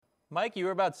Mike, you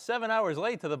were about 7 hours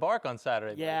late to the Bark on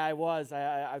Saturday. Yeah, I was.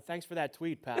 I thanks for that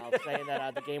tweet, pal, saying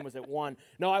that the game was at 1.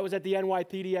 No, I was at the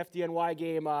NYPD FDNY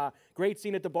game. Great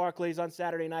scene at the Barclays on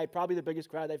Saturday night. Probably the biggest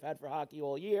crowd they've had for hockey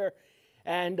all year.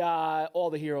 And all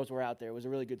the heroes were out there. It was a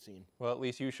really good scene. Well, at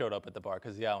least you showed up at the Bark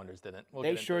because the Islanders didn't.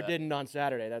 They sure didn't on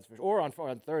Saturday, that's for sure. Or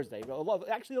on Thursday.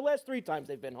 Actually, the last 3 times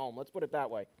they've been home. Let's put it that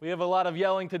way. We have a lot of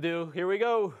yelling to do. Here we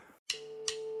go.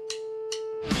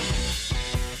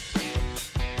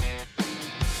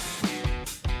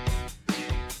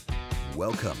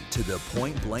 Welcome to the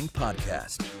Point Blank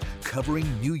Podcast, covering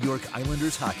New York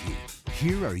Islanders hockey.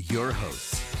 Here are your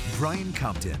hosts, Brian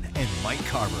Compton and Mike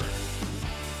Carver.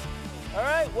 All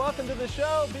right, welcome to the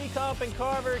show. Compton and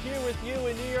Carver here with you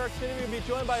in New York City. We'll be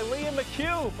joined by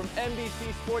McHugh from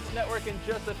NBC Sports Network in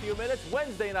just a few minutes.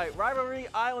 Wednesday night rivalry,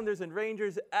 Islanders and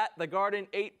Rangers at the Garden,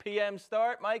 8 p.m.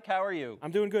 start. Mike, how are you?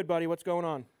 I'm doing good, buddy. What's going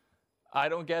on? I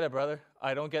don't get it, brother.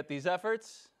 I don't get these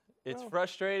efforts. It's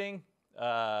frustrating.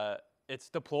 It's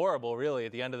deplorable, really,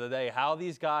 at the end of the day, how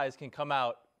these guys can come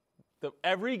out.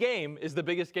 Every game is the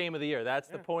biggest game of the year. That's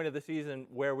the point of the season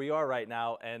where we are right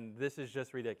now, and this is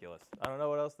just ridiculous. I don't know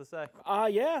what else to say.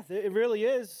 Yeah, it really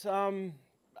is.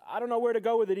 I don't know where to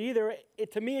go with it either.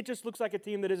 To me, it just looks like a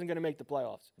team that isn't going to make the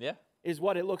playoffs. Yeah. Is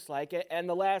what it looks like, and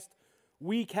the last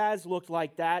week has looked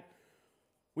like that.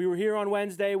 We were here on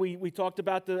Wednesday. We talked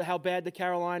about how bad the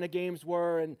Carolina games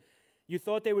were, and you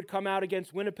thought they would come out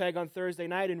against Winnipeg on Thursday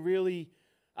night and really,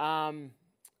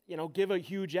 give a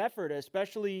huge effort,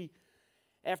 especially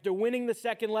after winning the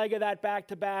second leg of that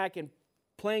back-to-back and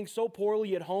playing so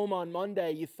poorly at home on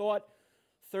Monday. You thought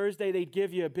Thursday they'd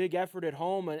give you a big effort at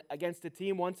home against a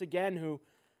team, once again, who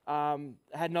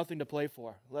had nothing to play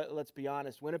for. Let's be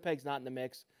honest. Winnipeg's not in the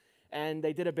mix, and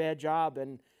they did a bad job.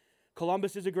 And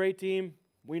Columbus is a great team.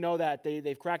 We know that.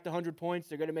 They've cracked 100 points.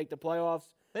 They're going to make the playoffs.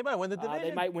 They might win the division.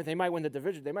 They might win the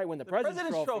division. They might win the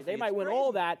President's Trophy. They might win crazy.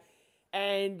 all that.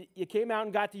 And you came out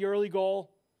and got the early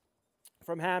goal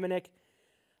from Hamonic.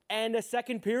 And the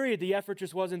second period, the effort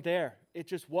just wasn't there. It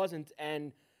just wasn't.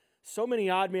 And so many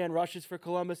odd man rushes for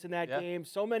Columbus in that game.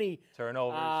 So many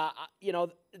turnovers.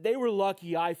 They were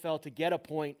lucky, I felt, to get a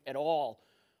point at all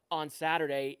on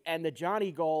Saturday. And the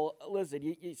Johnny goal,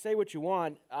 listen, you say what you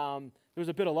want. There was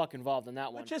a bit of luck involved in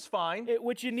that one. Which is fine.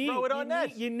 Which you need. Throw it on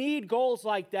net. You need goals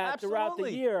like that throughout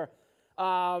the year.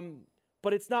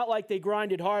 But it's not like they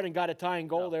grinded hard and got a tying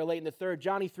goal there late in the third.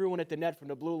 Johnny threw one at the net from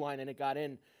the blue line and it got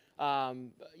in.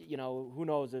 Who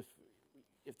knows if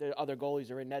the other goalies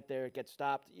are in net there, it gets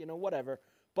stopped, whatever.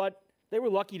 But they were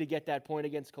lucky to get that point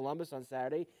against Columbus on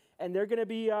Saturday, and they're going to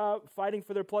be fighting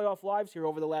for their playoff lives here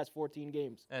over the last 14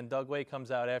 games. And Doug Way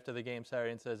comes out after the game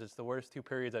Saturday and says, it's the worst 2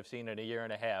 periods I've seen in a year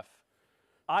and a half.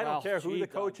 I don't care who the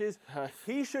coach is.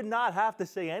 He should not have to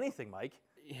say anything, Mike.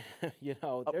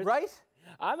 Right?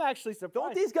 I'm actually surprised.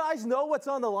 Don't these guys know what's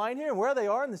on the line here and where they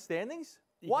are in the standings?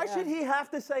 Why should he have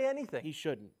to say anything? He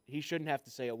shouldn't. He shouldn't have to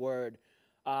say a word.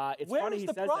 It's Where funny is he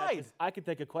the says pride? that. I could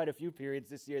think of quite a few periods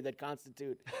this year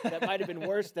that might have been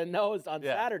worse than those on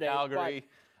Saturday. Calgary.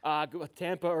 But,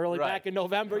 Tampa early back in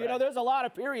November. Correct. There's a lot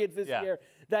of periods this year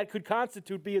that could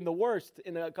constitute being the worst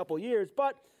in a couple of years.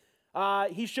 But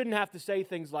he shouldn't have to say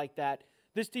things like that.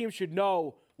 This team should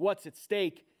know what's at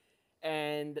stake,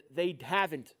 and they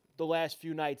haven't the last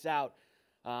few nights out.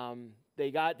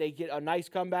 They get a nice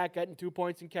comeback, getting 2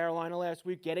 points in Carolina last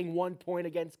week, getting 1 point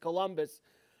against Columbus.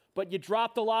 But you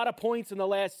dropped a lot of points in the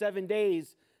last 7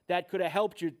 days that could have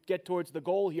helped you get towards the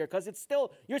goal here, because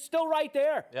you're still right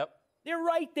there. Yep. They're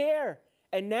right there.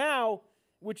 And now,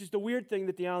 which is the weird thing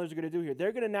that the Islanders are going to do here,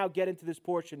 they're going to now get into this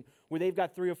portion where they've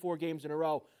got 3 or 4 games in a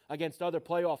row against other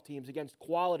playoff teams, against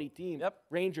quality teams,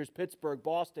 Rangers, Pittsburgh,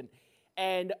 Boston.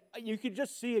 And you can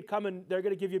just see it coming. They're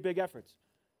going to give you big efforts.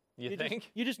 You think?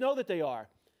 You just know that they are,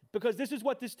 because this is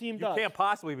what this team does. You can't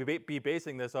possibly be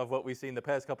basing this off what we've seen the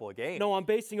past couple of games. No, I'm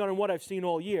basing it on what I've seen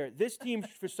all year. This team,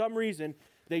 for some reason,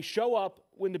 they show up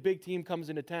when the big team comes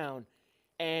into town,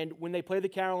 and when they play the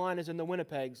Carolinas and the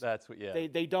Winnipegs,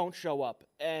 they don't show up.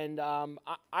 And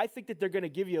I think that they're going to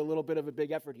give you a little bit of a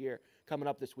big effort here coming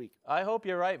up this week. I hope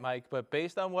you're right, Mike, but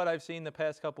based on what I've seen the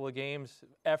past couple of games,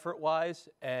 effort-wise,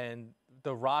 and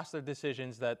the roster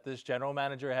decisions that this general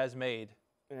manager has made,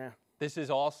 this is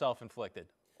all self-inflicted,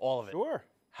 all of it. Sure.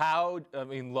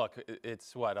 Look,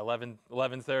 it's what,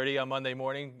 11:30 on Monday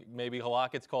morning. Maybe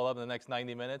Pulock gets called up in the next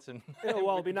 90 minutes. And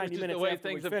it'll be 90 minutes the way after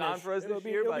things we have finish. gone for us this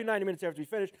year. It'll be 90 minutes after we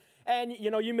finish. And,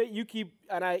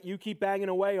 you keep banging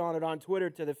away on it on Twitter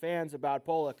to the fans about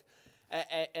Pulock.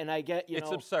 And I get,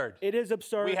 it's absurd. It is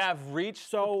absurd. We have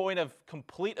reached the point of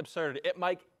complete absurdity.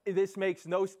 Mike, this makes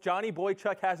no – Johnny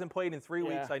Boychuk hasn't played in 3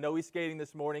 weeks. I know he's skating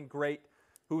this morning. Great.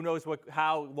 Who knows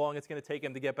how long it's going to take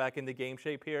him to get back into game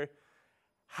shape here.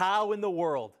 How in the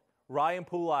world Ryan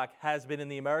Pulock has been in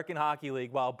the American Hockey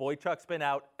League while Boychuk's been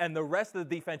out and the rest of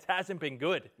the defense hasn't been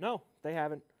good? No, they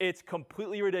haven't. It's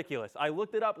completely ridiculous. I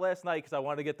looked it up last night because I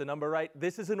wanted to get the number right.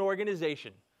 This is an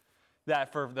organization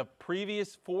that for the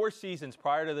previous 4 seasons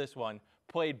prior to this one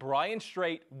played Brian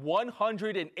Straight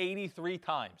 183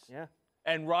 times. Yeah.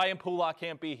 And Ryan Pulock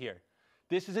can't be here.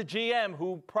 This is a GM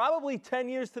who probably 10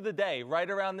 years to the day, right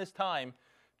around this time,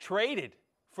 traded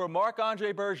for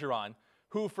Marc-Andre Bergeron,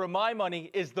 who, for my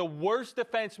money, is the worst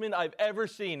defenseman I've ever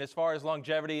seen as far as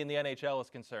longevity in the NHL is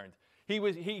concerned.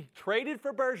 He traded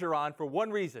for Bergeron for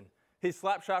one reason, his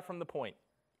slap shot from the point.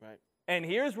 Right. And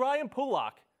here's Ryan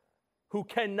Pulock, who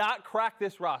cannot crack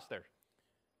this roster.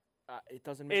 It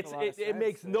doesn't make a lot of sense. It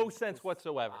makes no sense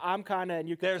whatsoever. I'm kind of, and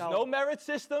you can There's tell. no merit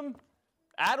system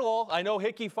at all. I know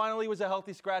Hickey finally was a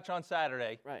healthy scratch on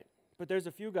Saturday. Right. But there's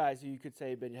a few guys who you could say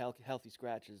have been healthy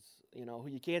scratches, who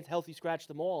you can't healthy scratch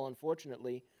them all,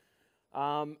 unfortunately.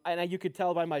 And you could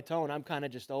tell by my tone, I'm kind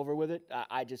of just over with it.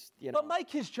 I just, But Mike,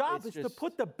 his job is to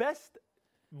put the best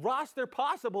roster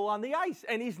possible on the ice,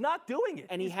 and he's not doing it.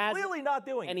 And he's clearly not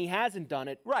doing it. And he hasn't done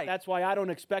it. Right. That's why I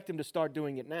don't expect him to start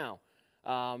doing it now.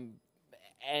 And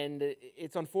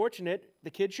it's unfortunate.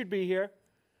 The kid should be here.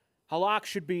 Halak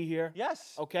should be here.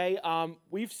 Yes. Okay.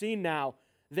 We've seen now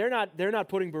they're not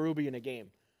putting Berube in a game.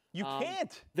 You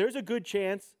can't. There's a good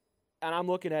chance, and I'm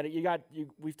looking at it.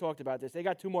 We've talked about this. They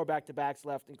got 2 more back-to-backs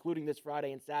left, including this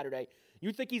Friday and Saturday.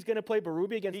 You think he's going to play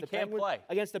Berube against the Penguins? Play.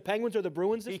 Against the Penguins or the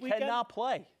Bruins this weekend? He cannot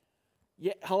play.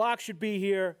 Yeah, Halak should be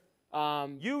here.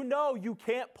 You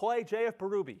can't play JF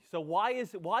Berube. So why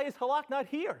is Halak not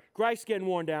here? Greiss getting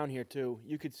worn down here too.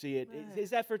 You could see it.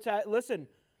 His efforts. Listen,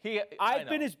 I've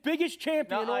been his biggest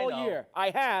champion all year.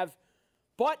 I have,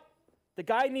 but the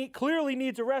guy clearly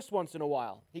needs a rest once in a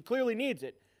while. He clearly needs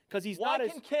it because he's Why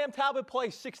can Cam Talbot play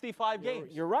 65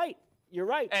 games? You're right. You're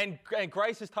right. And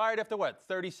Greiss is tired after what?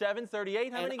 37,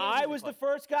 38? How many games? I was the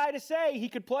first guy to say he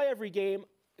could play every game.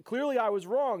 Clearly, I was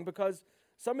wrong because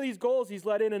some of these goals he's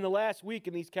let in the last week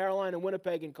in these Carolina,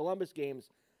 Winnipeg, and Columbus games,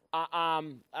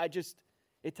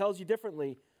 it tells you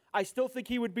differently. I still think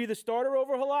he would be the starter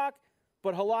over Halak,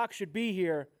 but Halak should be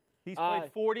here. He's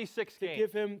played 46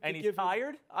 games. And he's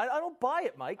tired? I don't buy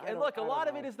it, Mike. And look, a lot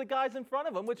of it is the guys in front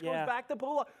of him, which goes back to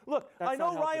Pulock. Look, I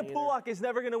know Ryan Pulock is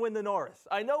never going to win the Norris.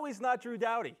 I know he's not Drew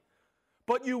Doughty.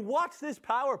 But you watch this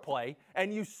power play,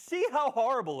 and you see how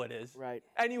horrible it is. Right.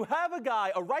 And you have a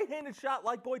guy, a right-handed shot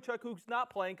like Boychuk, who's not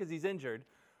playing because he's injured,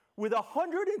 with a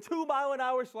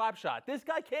 102-mile-an-hour slap shot. This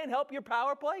guy can't help your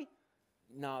power play?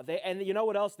 No, and you know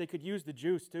what else? They could use the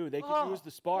juice, too. They could use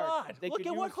the spark. God. Look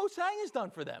at what Ho-Sang has done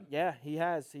for them. Yeah, he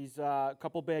has. He's a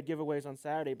couple bad giveaways on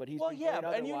Saturday, but he's been great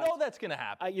otherwise. And you know that's going to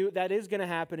happen. That is going to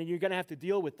happen, and you're going to have to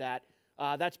deal with that.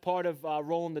 That's part of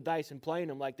rolling the dice and playing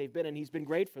him like they've been, and he's been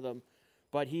great for them.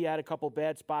 But he had a couple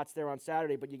bad spots there on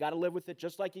Saturday. But you got to live with it,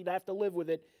 just like you'd have to live with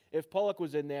it if Pulock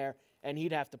was in there and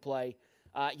he'd have to play.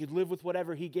 You'd live with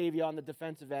whatever he gave you on the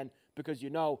defensive end because you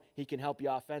know he can help you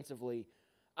offensively.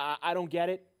 I don't get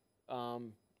it.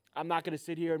 I'm not going to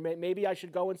sit here and maybe I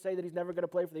should go and say that he's never going to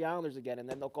play for the Islanders again, and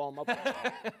then they'll call him up.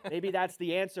 Maybe that's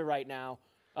the answer right now.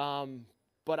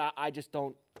 But I just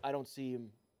don't. I don't see him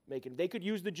making. They could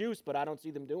use the juice, but I don't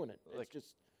see them doing it. It's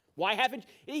just. Why haven't?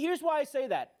 Here's why I say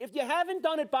that. If you haven't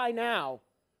done it by now,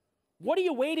 what are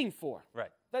you waiting for? Right.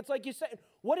 That's like you said.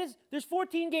 There's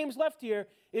 14 games left here.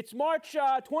 It's March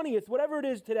 20th, whatever it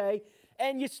is today,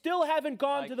 and you still haven't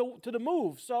gone to the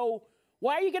move. So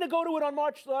why are you going to go to it on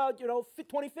March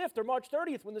 25th or March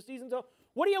 30th when the season's over?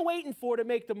 What are you waiting for to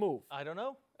make the move? I don't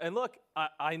know. And look,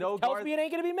 I know tells me it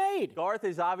ain't going to be made. Garth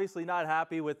is obviously not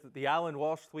happy with the Alan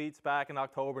Walsh tweets back in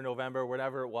October, November,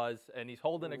 whenever it was, and he's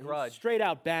holding a grudge. Straight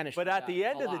out banished. But at the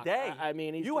end of the day,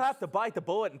 you have to bite the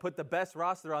bullet and put the best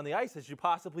roster on the ice as you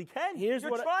possibly can. You're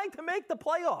trying to make the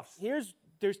playoffs.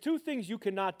 There's 2 things you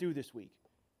cannot do this week.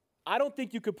 I don't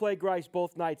think you could play Greiss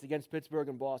both nights against Pittsburgh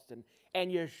and Boston,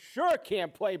 and you sure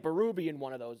can't play Berube in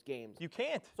one of those games. You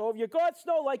can't. So if you're Garth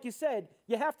Snow, like you said,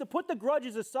 you have to put the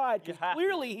grudges aside, because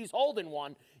clearly he's holding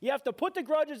one. You have to put the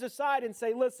grudges aside and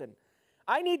say, listen,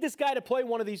 I need this guy to play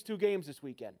one of these 2 games this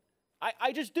weekend.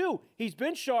 I just do. He's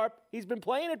been sharp. He's been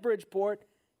playing at Bridgeport.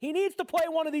 He needs to play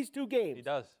one of these 2 games. He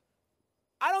does.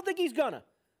 I don't think he's going to.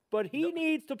 But he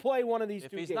needs to play one of these 2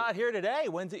 games. If he's not here today,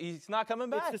 he's not coming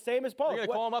back. It's the same as Pulock. You're going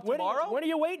to call him up tomorrow? What are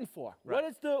you waiting for?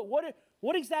 Right.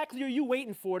 What exactly are you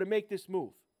waiting for to make this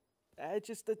move? It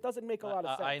doesn't make a lot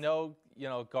of sense. I know,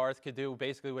 Garth could do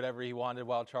basically whatever he wanted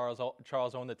while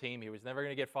Charles owned the team. He was never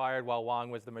going to get fired while Wong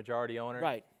was the majority owner.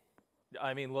 Right.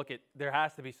 I mean, there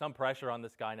has to be some pressure on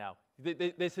this guy now.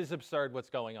 This is absurd what's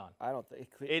going on. I don't think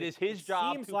it is his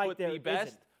job to put the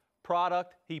best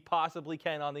product he possibly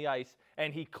can on the ice,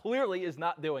 and he clearly is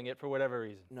not doing it for whatever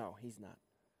reason. No, he's not.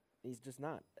 He's just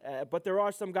not. But there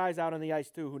are some guys out on the ice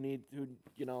too who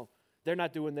they're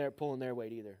not pulling their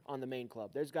weight either on the main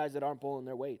club. There's guys that aren't pulling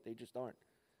their weight. They just aren't.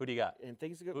 Who do you got? And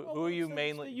things who are you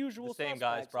mainly? The usual same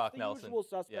suspects. guys, Brock Nelson. Usual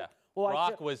suspect. Yeah. Well,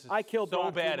 Brock was I killed so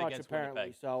Brock bad too much, against apparently.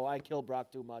 Winnipeg. So I killed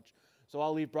Brock too much. So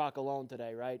I'll leave Brock alone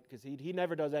today, right? Because he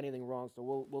never does anything wrong.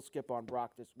 So we'll skip on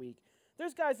Brock this week.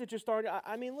 There's guys that just aren't.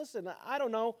 I mean, listen, I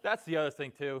don't know. That's the other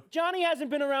thing too. Johnny hasn't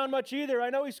been around much either.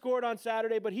 I know he scored on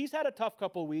Saturday, but he's had a tough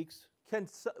couple weeks.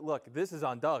 Look, this is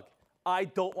on Doug. I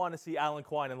don't want to see Alan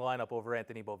Quine in the lineup over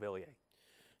Anthony Beauvillier.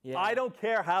 Yeah. I don't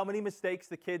care how many mistakes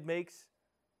the kid makes.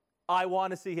 I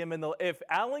want to see him if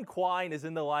Alan Quine is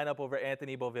in the lineup over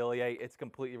Anthony Beauvillier, it's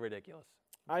completely ridiculous.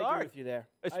 I agree with you there.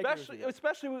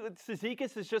 Especially with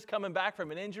Cizikas is just coming back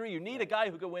from an injury. You need a guy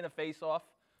who can win a faceoff.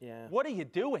 Yeah. What are you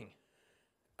doing?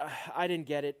 I didn't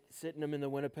get it. Sitting him in the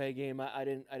Winnipeg game, I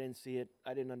didn't see it.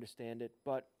 I didn't understand it.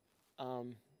 But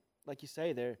like you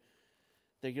say, they're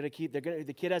gonna keep.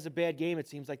 The kid has a bad game. It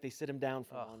seems like they sit him down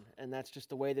for one, and that's just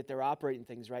the way that they're operating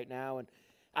things right now. And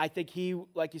I think he,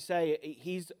 like you say,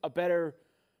 he's a better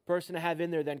person to have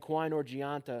in there than Quine or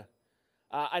Gianta.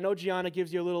 I know Gianta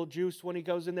gives you a little juice when he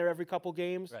goes in there every couple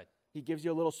games. Right. He gives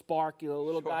you a little spark. A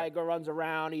little guy runs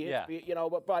around. He hits,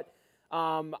 But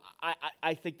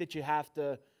I think that you have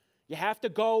to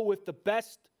go with the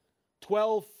best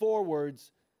 12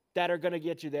 forwards that are going to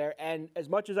get you there. And as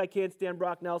much as I can't stand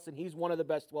Brock Nelson, he's one of the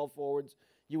best 12 forwards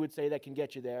you would say that can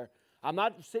get you there. I'm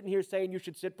not sitting here saying you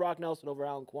should sit Brock Nelson over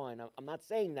Alan Quine. I'm not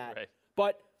saying that. Right.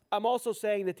 But I'm also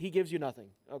saying that he gives you nothing,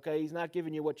 okay? He's not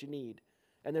giving you what you need.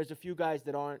 And there's a few guys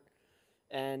that aren't.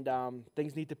 And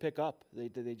things need to pick up.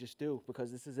 They just do,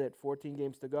 because this is it. 14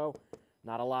 games to go.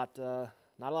 Not a lot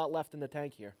left in the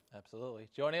tank here. Absolutely.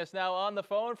 Joining us now on the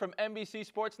phone from NBC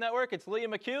Sports Network, it's Liam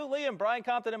McHugh. Liam, Brian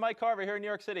Compton and Mike Carver here in New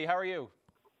York City. How are you?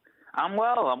 I'm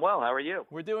well. How are you?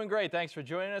 We're doing great. Thanks for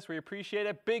joining us. We appreciate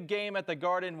it. Big game at the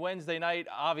Garden Wednesday night,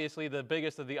 obviously the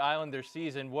biggest of the Islanders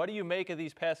season. What do you make of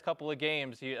these past couple of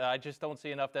games? I just don't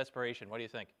see enough desperation. What do you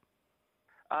think?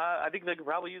 I think they could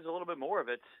probably use a little bit more of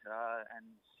it. And,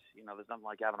 there's nothing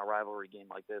like having a rivalry game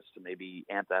like this to maybe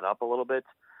amp that up a little bit.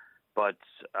 But,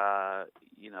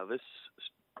 this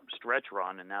stretch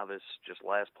run and now this just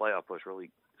last playoff push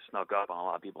really snuck up on a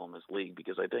lot of people in this league,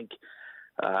 because I think,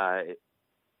 I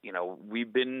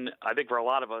think for a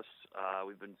lot of us,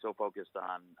 we've been so focused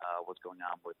on what's going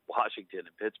on with Washington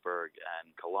and Pittsburgh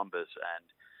and Columbus,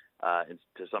 and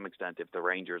to some extent, if the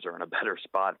Rangers are in a better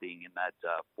spot, being in that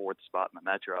fourth spot in the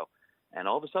Metro, and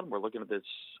all of a sudden we're looking at this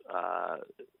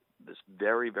this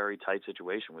very, very tight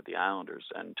situation with the Islanders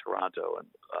and Toronto and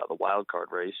the wild card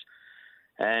race.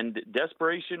 And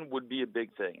desperation would be a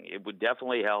big thing. It would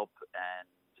definitely help. And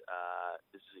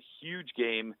this is a huge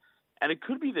game. And it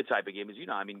could be the type of game, you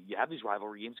have these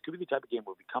rivalry games. It could be the type of game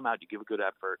where we come out, you give a good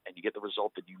effort, and you get the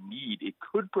result that you need. It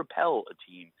could propel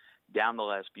a team down the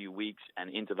last few weeks and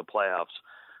into the playoffs.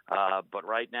 But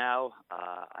right now,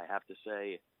 I have to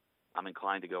say, I'm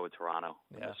inclined to go with Toronto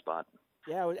in this spot.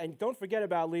 Yeah, and don't forget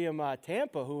about Liam,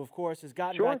 Tampa, who, of course, has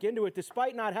gotten back into it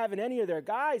despite not having any of their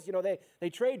guys. They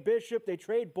trade Bishop, they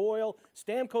trade Boyle.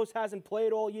 Stamkos hasn't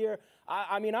played all year.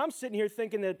 I'm sitting here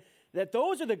thinking that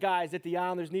those are the guys that the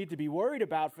Islanders need to be worried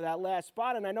about for that last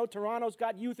spot. And I know Toronto's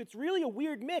got youth. It's really a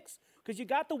weird mix, because you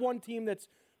got the one team that's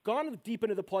gone deep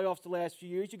into the playoffs the last few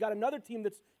years. You got another team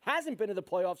that hasn't been to the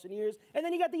playoffs in years. And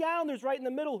then you got the Islanders right in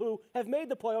the middle, who have made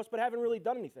the playoffs but haven't really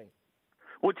done anything.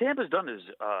 What Tampa's done is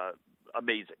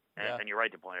amazing, and you're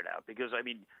right to point it out, because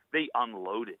they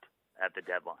unloaded at the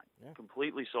deadline,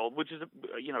 completely sold, which is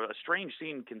a strange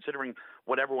scene considering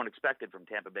what everyone expected from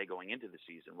Tampa Bay going into the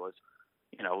season was,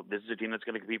 this is a team that's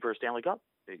going to compete for a Stanley Cup.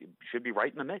 It should be right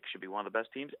in the mix, should be one of the best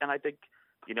teams, and I think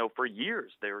for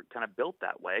years they were kind of built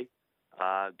that way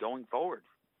going forward.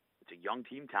 It's a young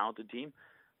team, talented team,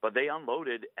 but they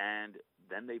unloaded and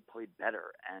then they played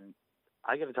better. And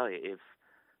I got to tell you,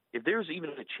 if there's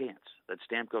even a chance that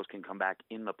Stamkos can come back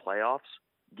in the playoffs,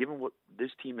 given what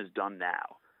this team has done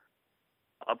now,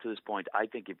 up to this point, I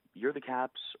think if you're the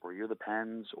Caps or you're the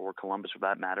Pens or Columbus for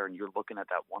that matter, and you're looking at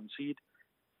that one seed,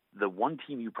 the one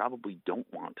team you probably don't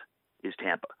want is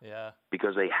Tampa. Yeah.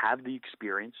 Because they have the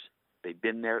experience. They've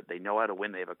been there. They know how to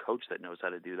win. They have a coach that knows how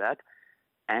to do that.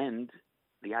 And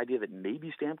the idea that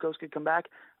maybe Stamkos could come back,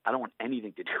 I don't want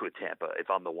anything to do with Tampa if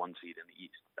I'm the one seed in the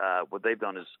East. What they've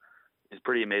done is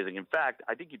pretty amazing. In fact,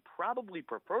 I think you'd probably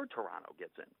prefer Toronto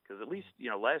gets in, because at least,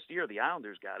 last year the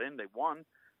Islanders got in. They won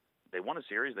a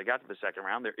series. They got to the second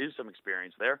round. There is some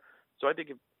experience there. So I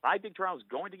think Toronto's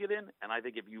going to get in, and I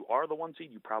think if you are the 1 seed,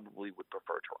 you probably would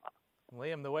prefer Toronto.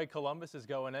 Liam, the way Columbus is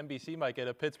going, NBC might get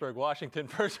a Pittsburgh-Washington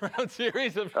first-round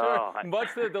series. I'm sure,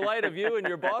 much to the delight of you and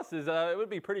your bosses. It would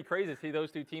be pretty crazy to see those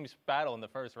two teams battle in the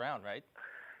first round, right?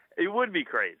 It would be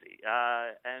crazy.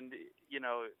 And,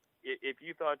 if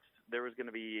you thought there was going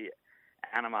to be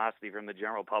animosity from the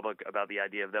general public about the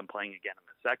idea of them playing again in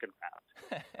the second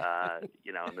round,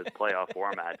 in this playoff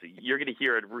format, you're going to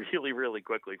hear it really, really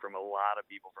quickly from a lot of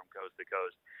people from coast to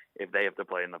coast if they have to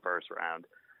play in the first round.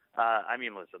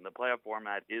 Listen, the playoff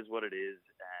format is what it is,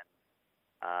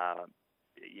 and,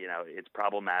 it's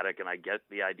problematic, and I get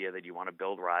the idea that you want to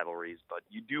build rivalries, but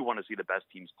you do want to see the best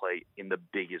teams play in the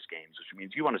biggest games, which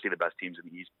means you want to see the best teams in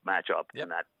the East match up in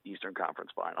that Eastern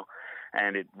Conference final.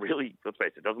 And it really, let's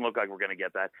face it, doesn't look like we're going to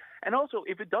get that. And also,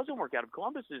 if it doesn't work out, if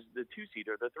Columbus is the 2 seed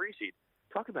or the 3 seed,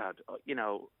 talk about,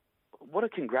 what a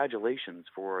congratulations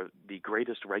for the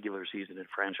greatest regular season in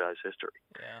franchise history.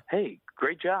 Yeah. Hey,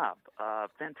 great job.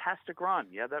 Fantastic run.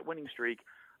 You have that winning streak.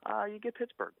 You get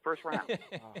Pittsburgh first round.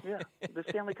 Yeah, the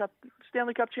Stanley Cup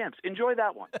champs. Enjoy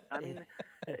that one.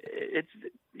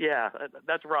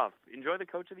 That's rough. Enjoy the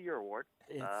Coach of the Year award,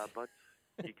 but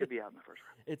you could be out in the first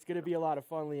round. It's going to be a lot of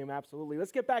fun, Liam. Absolutely.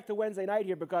 Let's get back to Wednesday night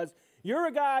here because you're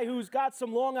a guy who's got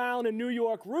some Long Island and New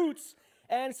York roots.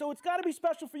 And so it's got to be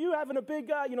special for you having a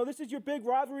big, this is your big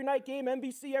rivalry night game,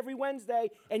 NBC every Wednesday,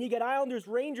 and you get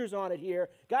Islanders-Rangers on it here.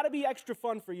 Got to be extra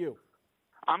fun for you.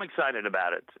 I'm excited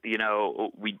about it. We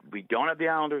don't have the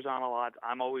Islanders on a lot.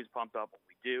 I'm always pumped up when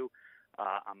we do.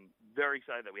 I'm very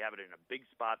excited that we have it in a big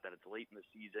spot, that it's late in the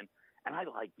season. And I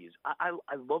like these. I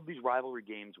love these rivalry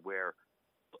games where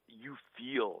you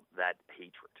feel that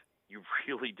hatred. You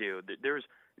really do. There's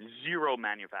zero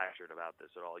manufactured about this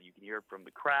at all. You can hear it from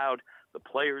the crowd, the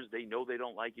players. They know they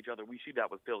don't like each other. We see that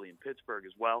with Philly and Pittsburgh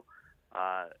as well.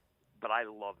 But I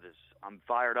love this. I'm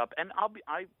fired up, and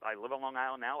I live on Long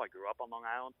Island now. I grew up on Long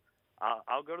Island.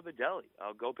 I'll go to the deli.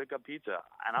 I'll go pick up pizza,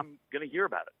 and I'm going to hear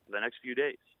about it for the next few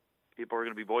days. People are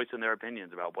going to be voicing their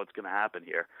opinions about what's going to happen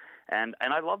here, and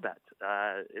I love that.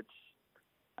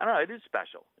 I don't know. It is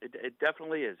special. It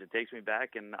definitely is. It takes me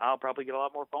back, and I'll probably get a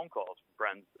lot more phone calls from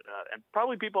friends and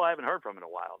probably people I haven't heard from in a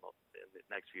while in the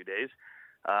next few days.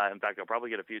 In fact, I'll probably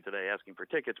get a few today asking for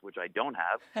tickets, which I don't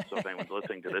have. So if anyone's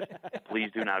listening to this, please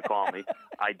do not call me.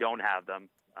 I don't have them.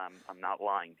 I'm not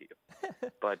lying to you.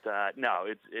 But no,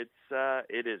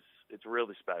 it's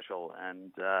really special,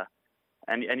 and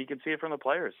you can see it from the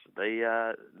players.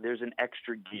 There's an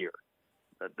extra gear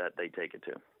that they take it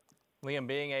to. Liam,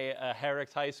 being a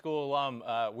Herrick's High School alum,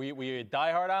 were you a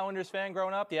diehard Islanders fan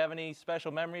growing up? Do you have any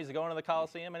special memories of going to the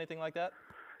Coliseum, anything like that?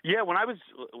 Yeah, when I was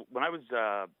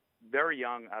very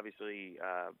young, obviously,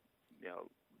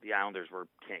 the Islanders were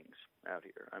kings out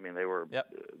here. I mean, they were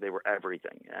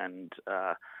everything, and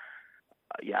I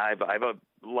have a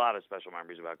lot of special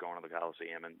memories about going to the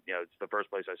Coliseum, and it's the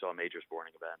first place I saw major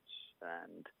sporting events,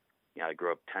 and I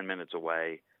grew up 10 minutes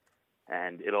away,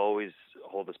 and it'll always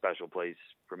hold a special place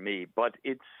for me. But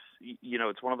it's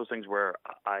one of those things where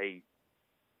I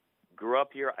grew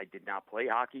up here. I did not play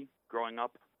hockey growing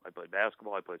up. I played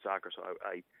basketball. I played soccer, so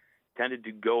I tended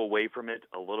to go away from it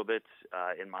a little bit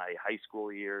in my high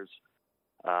school years.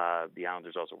 The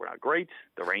Islanders also were not great.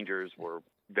 The Rangers were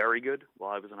very good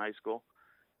while I was in high school.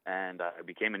 And I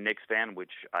became a Knicks fan,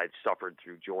 which I suffered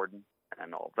through Jordan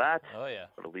and all that. Oh, yeah.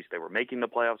 But at least they were making the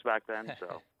playoffs back then,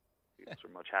 so these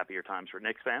were much happier times for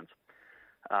Knicks fans.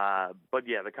 But,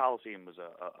 yeah, the Coliseum was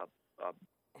a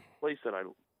place that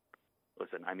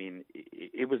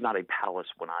it was not a palace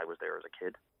when I was there as a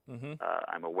kid. Mm-hmm.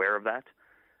 I'm aware of that.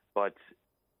 But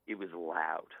it was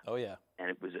loud. Oh, yeah. And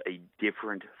it was a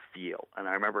different feel. And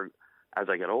I remember as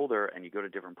I got older and you go to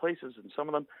different places, and some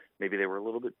of them, maybe they were a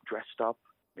little bit dressed up.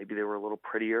 Maybe they were a little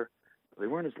prettier. They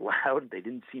weren't as loud. They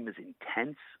didn't seem as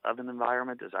intense of an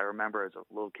environment as I remember as a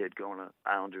little kid going to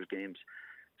Islanders games.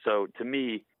 So to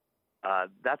me,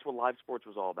 that's what live sports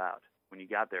was all about. When you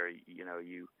got there,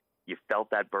 you felt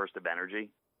that burst of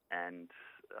energy. And,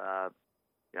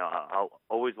 I'll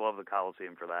always love the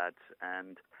Coliseum for that.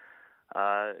 And,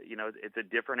 it's a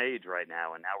different age right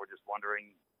now, and now we're just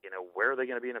wondering, where are they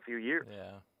going to be in a few years?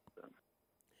 Yeah. So.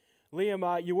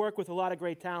 Liam, you work with a lot of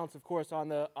great talents, of course, on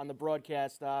the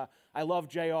broadcast. I love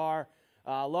JR,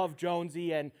 love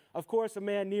Jonesy, and of course, a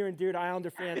man near and dear to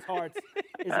Islander fans' hearts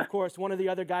is, of course, one of the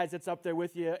other guys that's up there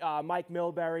with you, Mike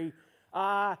Milbury.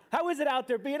 How is it out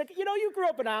there being? You grew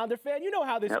up an Islander fan. You know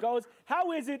how this goes.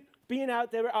 How is it being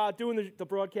out there doing the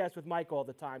broadcast with Mike all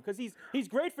the time? Because he's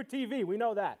great for TV. We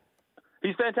know that.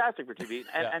 He's fantastic for TV.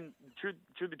 And truth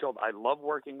be told, I love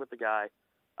working with the guy.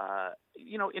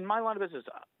 in my line of business,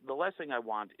 the last thing I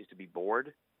want is to be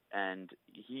bored, and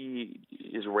he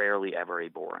is rarely ever a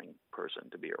boring person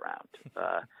to be around.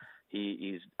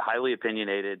 He's highly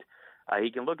opinionated.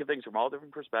 He can look at things from all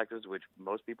different perspectives, which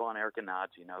most people on air cannot,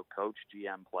 coach,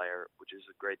 GM, player, which is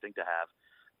a great thing to have.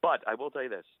 But I will tell you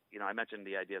this, I mentioned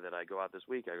the idea that I go out this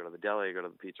week, I go to the deli, I go to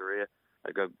the pizzeria,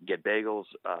 I go get bagels,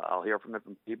 I'll hear from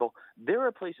different people. There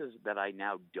are places that I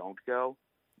now don't go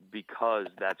because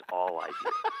that's all I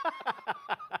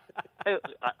do.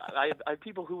 I have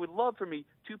people who would love for me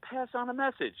to pass on a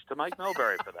message to Mike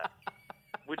Milbury for that,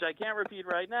 which I can't repeat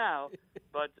right now,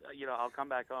 but, I'll come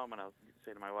back home and I'll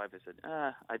say to my wife, I said,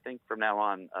 I think from now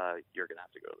on, you're going to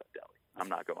have to go to that deli. I'm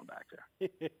not going back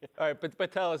there. All right,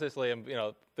 but tell us this, Liam.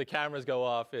 The cameras go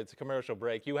off. It's a commercial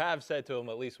break. You have said to him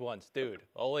at least once, dude,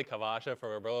 Ole Kavasha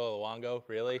for Roberto Luongo,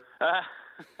 really?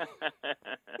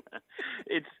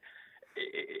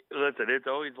 Listen, it's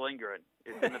always lingering.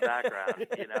 It's in the background.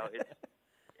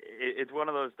 It's one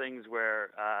of those things where,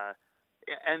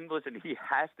 and listen, he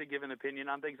has to give an opinion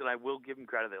on things, and I will give him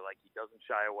credit that, he doesn't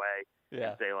shy away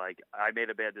and say, I made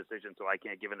a bad decision, so I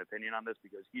can't give an opinion on this,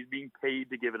 because he's being paid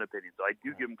to give an opinion. So I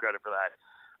do give him credit for that.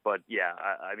 But, yeah,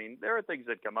 I mean, there are things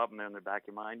that come up, and they're in the back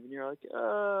of your mind, and you're like,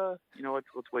 you know what,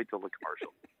 let's wait till the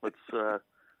commercial. Let's,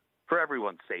 for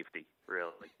everyone's safety,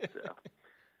 really. So.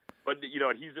 But,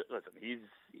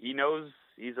 he knows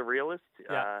he's a realist,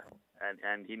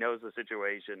 and he knows the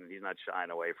situation, and he's not shying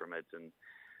away from it. And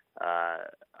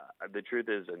the truth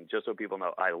is, and just so people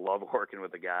know, I love working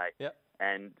with the guy. Yep.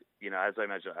 And, as I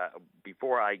mentioned,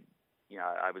 before I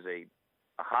was a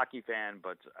hockey fan,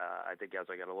 but I think as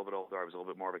I got a little bit older, I was a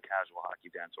little bit more of a casual hockey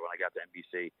fan. So when I got to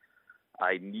NBC,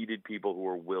 I needed people who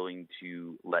were willing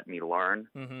to let me learn,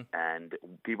 and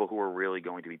people who were really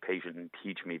going to be patient and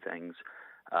teach me things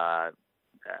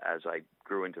as I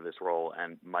grew into this role.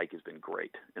 And Mike has been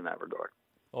great in that regard.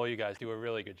 Oh, you guys do a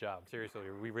really good job. Seriously,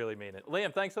 we really mean it.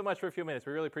 Liam, thanks so much for a few minutes.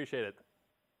 We really appreciate it.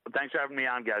 Thanks for having me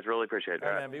on, guys. Really appreciate it. All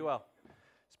right, man, be well.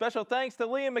 Special thanks to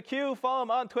Liam McHugh. Follow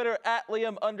him on Twitter at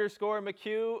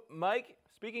Liam_McHugh. Mike,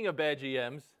 speaking of bad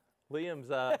GMs, Liam's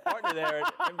partner there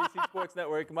at NBC Sports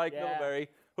Network, Mike Milbury,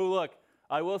 who, look,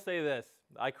 I will say this.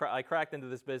 I cracked into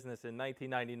this business in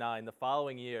 1999. The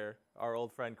following year, our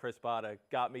old friend Chris Botta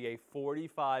got me a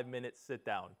 45-minute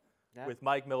sit-down with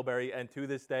Mike Milbury, and to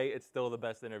this day, it's still the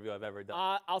best interview I've ever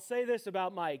done. I'll say this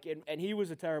about Mike, and he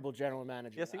was a terrible general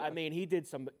manager. Yes, he was. I mean, he did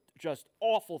some just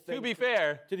awful things. To be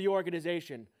fair, to the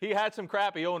organization. He had some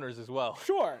crappy owners as well.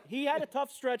 Sure, he had a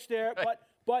tough stretch there, Right.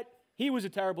 but he was a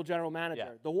terrible general manager.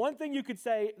 Yeah. The one thing you could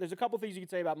say, there's a couple things you could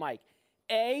say about Mike.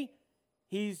 A,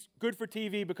 he's good for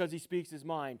TV because he speaks his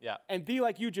mind. Yeah. And B,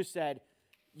 like you just said,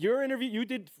 your interview, you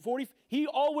did 40. He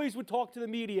always would talk to the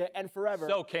media and forever.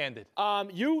 So candid.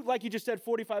 Like you just said,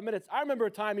 45 minutes. I remember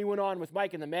a time he went on with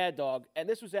Mike and the Mad Dog, and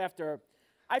this was after,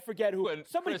 I forget who. When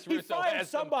somebody Chris he Russo fired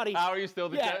asked somebody. him, how are you still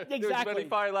the GM? Yeah, exactly. When he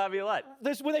fired Laviolette.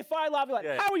 When they fired Laviolette.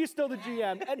 Yeah. How are you still the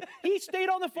GM? And he stayed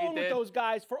on the phone with did. those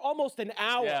guys for almost an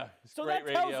hour. Yeah, so great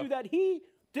that tells radio. you that he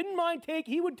didn't mind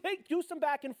he would do some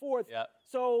back and forth. Yeah.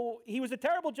 So he was a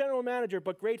terrible general manager,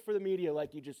 but great for the media,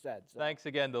 like you just said. So. Thanks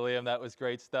again to Liam. That was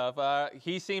great stuff.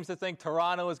 He seems to think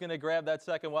Toronto is going to grab that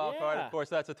second wild card. Of course,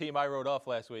 that's a team I wrote off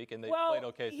last week, and they played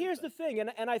okay. Here's the thing,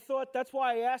 and I thought that's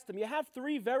why I asked him. You have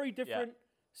three very different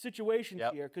situations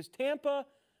here, because Tampa,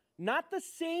 not the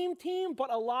same team, but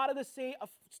a lot of the same,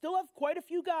 still have quite a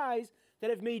few guys that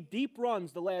have made deep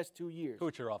runs the last 2 years.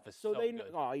 Kucherov is so good.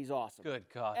 Oh, he's awesome. Good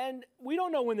God. And we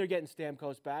don't know when they're getting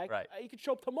Stamkos back. Right. He could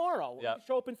show up tomorrow. He could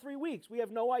show up in 3 weeks. We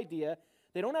have no idea.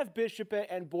 They don't have Bishop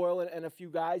and Boyle and a few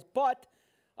guys, but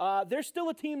they're still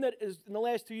a team that is, in the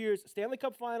last 2 years, Stanley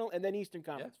Cup final and then Eastern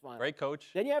Conference final. Great coach.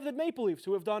 Then you have the Maple Leafs,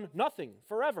 who have done nothing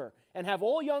forever and have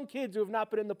all young kids who have not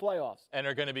been in the playoffs. And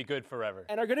are going to be good forever.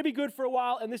 And are going to be good for a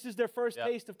while, and this is their first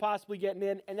taste of possibly getting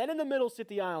in. And then in the middle sit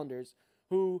the Islanders,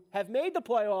 who have made the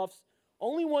playoffs,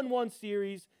 only won one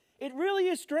series. It really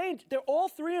is strange. All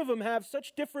three of them have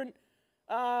such different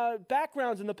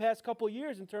backgrounds in the past couple of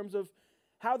years in terms of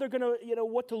how they're going to,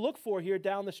 what to look for here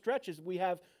down the stretches. We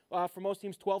have, for most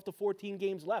teams, 12 to 14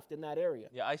 games left in that area.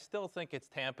 Yeah, I still think it's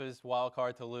Tampa's wild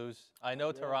card to lose. I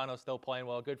know Toronto's still playing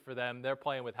well. Good for them. They're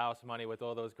playing with house money with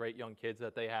all those great young kids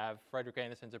that they have. Frederik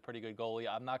Andersen's a pretty good goalie.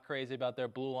 I'm not crazy about their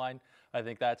blue line. I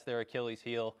think that's their Achilles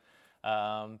heel.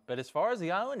 But as far as the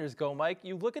Islanders go, Mike,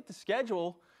 you look at the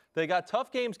schedule. They got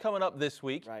tough games coming up this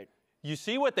week. Right. You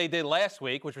see what they did last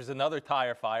week, which was another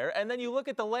tire fire. And then you look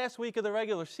at the last week of the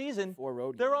regular season. 4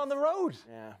 road They're games. on the road.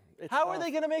 Yeah. How are they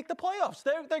going to make the playoffs?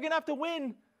 They're going to have to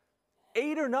win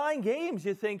 8 or 9 games,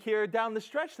 you think, here down the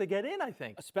stretch to get in, I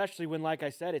think. Especially when, like I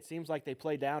said, it seems like they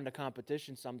play down to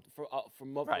competition for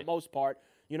the most part.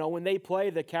 You know, when they play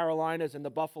the Carolinas and the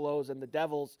Buffaloes and the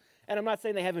Devils, and I'm not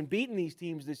saying they haven't beaten these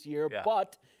teams this year,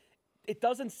 but it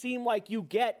doesn't seem like you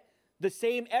get the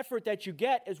same effort that you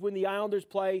get as when the Islanders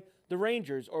play the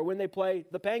Rangers or when they play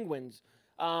the Penguins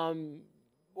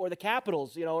or the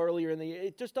Capitals, you know, earlier in the year.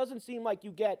 It just doesn't seem like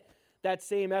you get that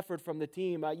same effort from the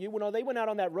team. You know, they went out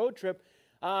on that road trip.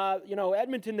 You know,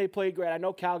 Edmonton, they played great. I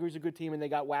know Calgary's a good team, and they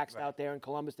got waxed out there. And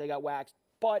Columbus, they got waxed.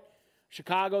 But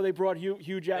Chicago, they brought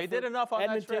huge effort. They did enough on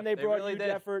Edmonton, that trip. they brought really huge did.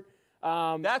 effort.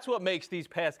 That's what makes these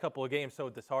past couple of games so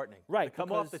disheartening. Right. To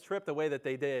come off the trip the way that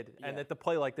they did, and then to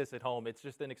play like this at home, it's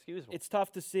just inexcusable. It's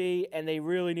tough to see, and they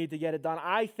really need to get it done.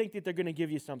 I think that they're going to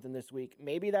give you something this week.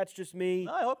 Maybe that's just me.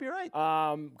 No, I hope you're right.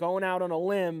 Going out on a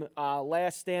limb,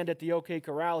 last stand at the OK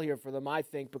Corral here for them, I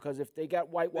think, because if they got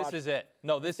whitewashed. This is it.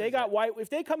 No, this is it. If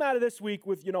they come out of this week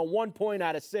with, 1 point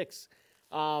out of 6.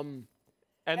 And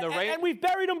we've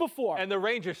buried them before. And the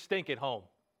Rangers stink at home.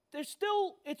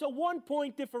 It's a 1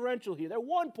 point differential here. They're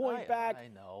 1 point back. I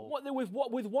know.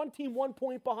 With one team 1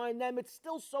 point behind them, it's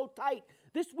still so tight.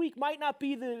 This week might not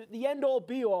be the end-all,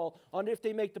 be-all on if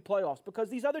they make the playoffs because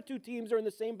these other two teams are in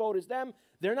the same boat as them.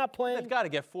 They're not playing. They've got to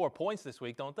get 4 points this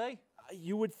week, don't they?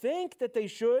 You would think that they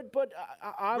should, but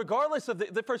regardless of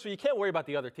the first one, you can't worry about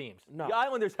the other teams. No. The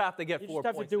Islanders have to get 4 points. You just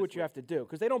have to do what you have to do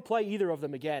because they don't play either of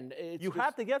them again. You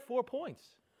have to get 4 points.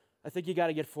 I think you got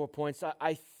to get 4 points.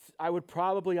 I would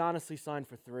probably honestly sign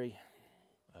for 3.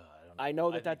 I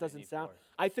know that doesn't sound. 4.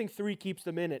 I think 3 keeps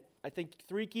them in it. I think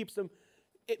 3 keeps them.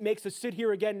 It makes us sit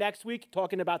here again next week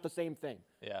talking about the same thing.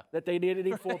 Yeah. That they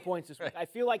need 4 points this week. I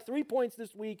feel like 3 points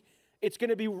this week.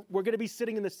 We're going to be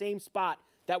sitting in the same spot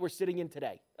that we're sitting in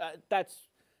today. That's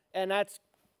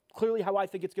clearly how I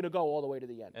think it's going to go all the way to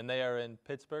the end. And they are in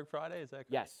Pittsburgh Friday, is that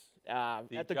correct? Yes. At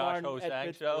the Josh Garden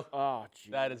Ho-Sang show. Oh,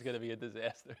 geez. That is going to be a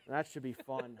disaster. That should be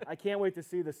fun. I can't wait to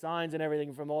see the signs and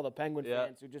everything from all the Penguin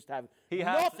fans who just have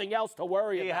nothing else to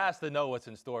worry about. He has to know what's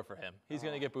in store for him. He's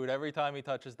going to get booed every time he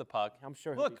touches the puck. I'm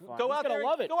sure he'll be fine. Go out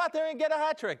there and get a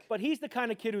hat trick. But he's the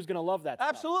kind of kid who's going to love that stuff.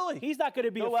 Absolutely. He's not going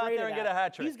to be afraid of that. Go out there and get a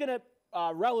hat trick. He's going to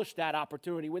relish that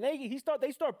opportunity. When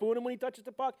they start booing him when he touches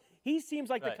the puck, he seems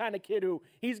like the kind of kid who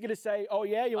he's going to say, "Oh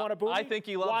yeah, you want to boo me? I think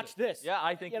he loves Watch this." Yeah,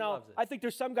 I think he loves it. I think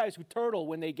there's some guys who turtle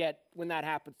when that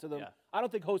happens to them. Yeah. I don't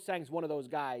think Ho-Sang's one of those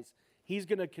guys. He's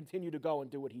going to continue to go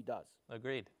and do what he does.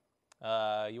 Agreed. You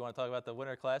want to talk about the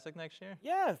Winter Classic next year?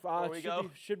 Yeah,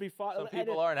 should be fun. Some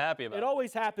people aren't happy about it. It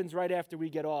always happens right after we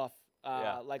get off.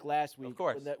 Like last week. Of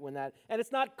course. And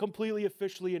it's not completely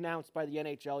officially announced by the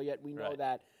NHL yet. We know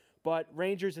that. But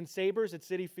Rangers and Sabres at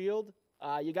Citi Field,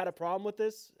 you got a problem with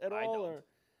this at all?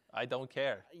 I don't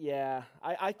care. Yeah,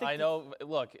 I think. I know.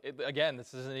 Look, again,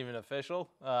 this isn't even official,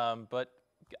 but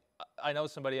I know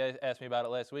somebody asked me about it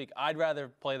last week. I'd rather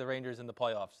play the Rangers in the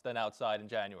playoffs than outside in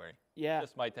January. Yeah.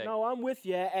 Just my take. No, I'm with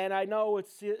you, and I know it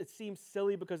seems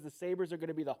silly because the Sabres are going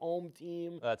to be the home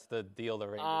team. That's the deal the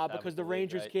Rangers have. Because the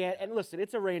Rangers can't. And listen,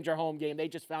 it's a Ranger home game. They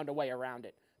just found a way around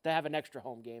it to have an extra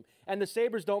home game. And the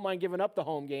Sabres don't mind giving up the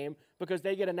home game because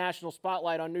they get a national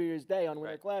spotlight on New Year's Day on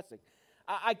Winter Classic.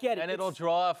 I get it. And it'll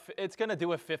draw. It's going to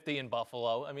do a 50 in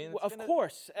Buffalo. I mean, of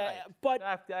course. But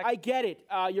I get it.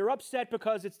 You're upset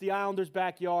because it's the Islanders'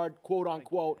 backyard, quote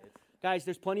unquote. Guys,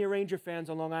 there's plenty of Ranger fans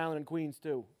on Long Island and Queens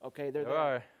too. Okay, they're there.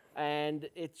 Are. And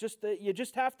it's just that you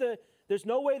just have to. There's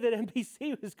no way that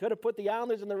NBC was going to put the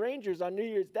Islanders and the Rangers on New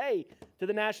Year's Day to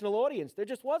the national audience. There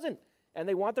just wasn't. And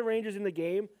they want the Rangers in the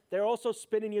game. They're also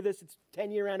spinning you this. It's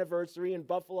 10-year anniversary, and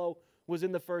Buffalo was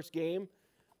in the first game.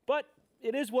 But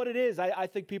it is what it is. I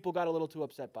think people got a little too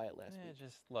upset by it last week.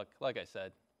 Just look, like I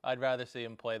said, I'd rather see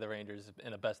him play the Rangers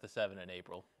in a best-of-7 in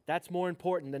April. That's more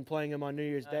important than playing them on New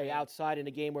Year's Day outside in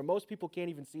a game where most people can't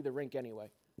even see the rink anyway.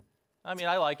 I mean,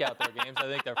 I like outdoor games. I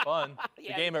think they're fun.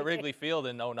 The game at Wrigley Field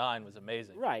in 2009 was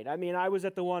amazing. Right. I mean, I was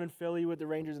at the one in Philly with the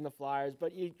Rangers and the Flyers.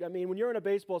 But, when you're in a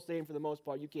baseball stadium, for the most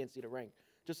part, you can't see the rink.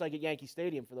 Just like at Yankee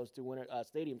Stadium for those two Winter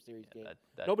Stadium Series games.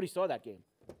 Nobody saw that game.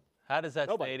 How does that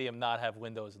stadium not have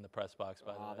windows in the press box,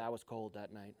 by the way? That was cold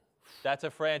that night. That's a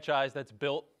franchise that's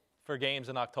built for games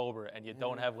in October, and you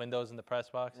don't have windows in the press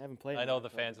box? I haven't played. I know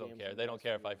the fans don't care. They don't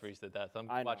care if I freeze to death. I'm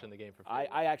watching the game for free.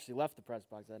 I actually left the press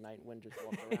box that night and went and just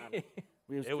walked around.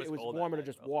 It was cold warmer to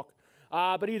just walk.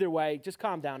 But either way, just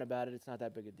calm down about it. It's not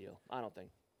that big a deal, I don't think.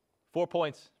 4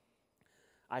 points.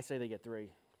 I say they get 3.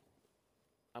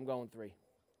 I'm going 3.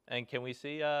 And can we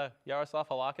see Yaroslav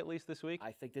Halak at least this week?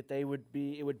 I think that it would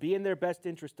be in their best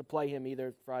interest to play him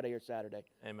either Friday or Saturday.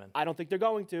 Amen. I don't think they're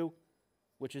going to,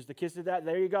 which is the kiss of that.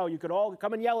 There you go. You could all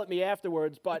come and yell at me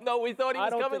afterwards, but no, we thought he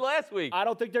was coming last week. I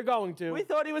don't think they're going to. We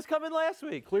thought he was coming last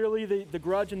week. Clearly, the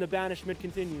grudge and the banishment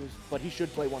continues, but he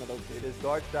should play one of those games. It is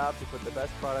Garth's job to put the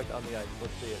best product on the ice.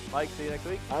 Let's see it. Mike, see you next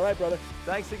week. All right, brother.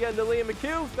 Thanks again to Liam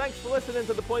McHugh. Thanks for listening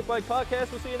to the Point Blank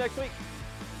Podcast. We'll see you next week.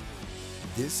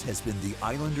 This has been the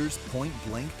Islanders Point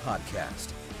Blank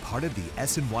Podcast, part of the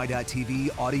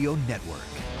SNY.TV audio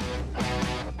network.